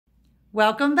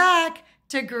Welcome back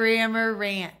to Grammar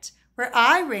Rant, where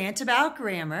I rant about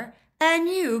grammar and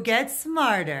you get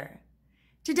smarter.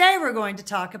 Today we're going to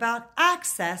talk about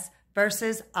access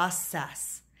versus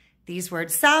assess. These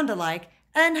words sound alike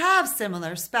and have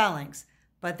similar spellings,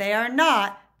 but they are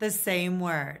not the same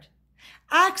word.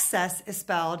 Access is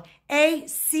spelled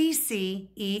A-C-C-E-S-S.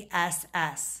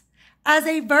 As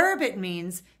a verb, it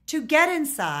means to get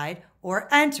inside or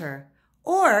enter,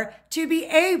 or to be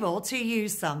able to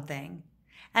use something.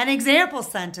 An example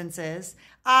sentence is,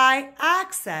 I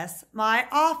access my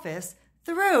office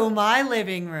through my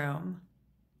living room.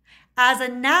 As a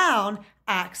noun,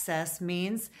 access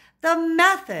means the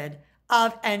method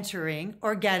of entering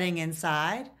or getting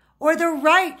inside, or the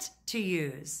right to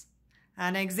use.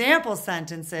 An example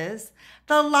sentence is,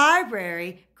 the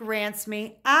library grants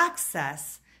me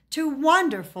access to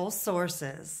wonderful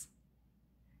sources.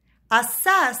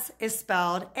 Assess is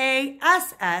spelled A-S-S-E-S-S.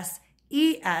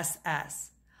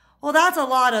 Well, that's a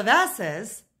lot of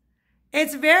S's.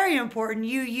 It's very important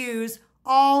you use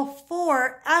all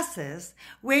 4 S's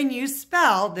when you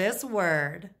spell this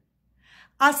word.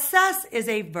 Assess is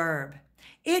a verb.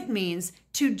 It means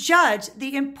to judge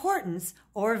the importance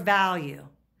or value.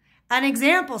 An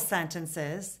example sentence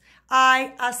is,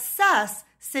 I assess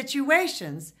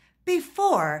situations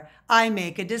before I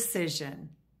make a decision.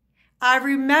 I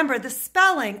remember the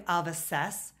spelling of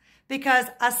assess because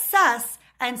assess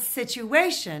and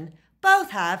situation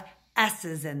both have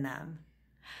S's in them.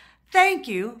 Thank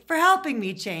you for helping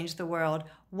me change the world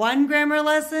one grammar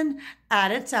lesson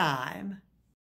at a time.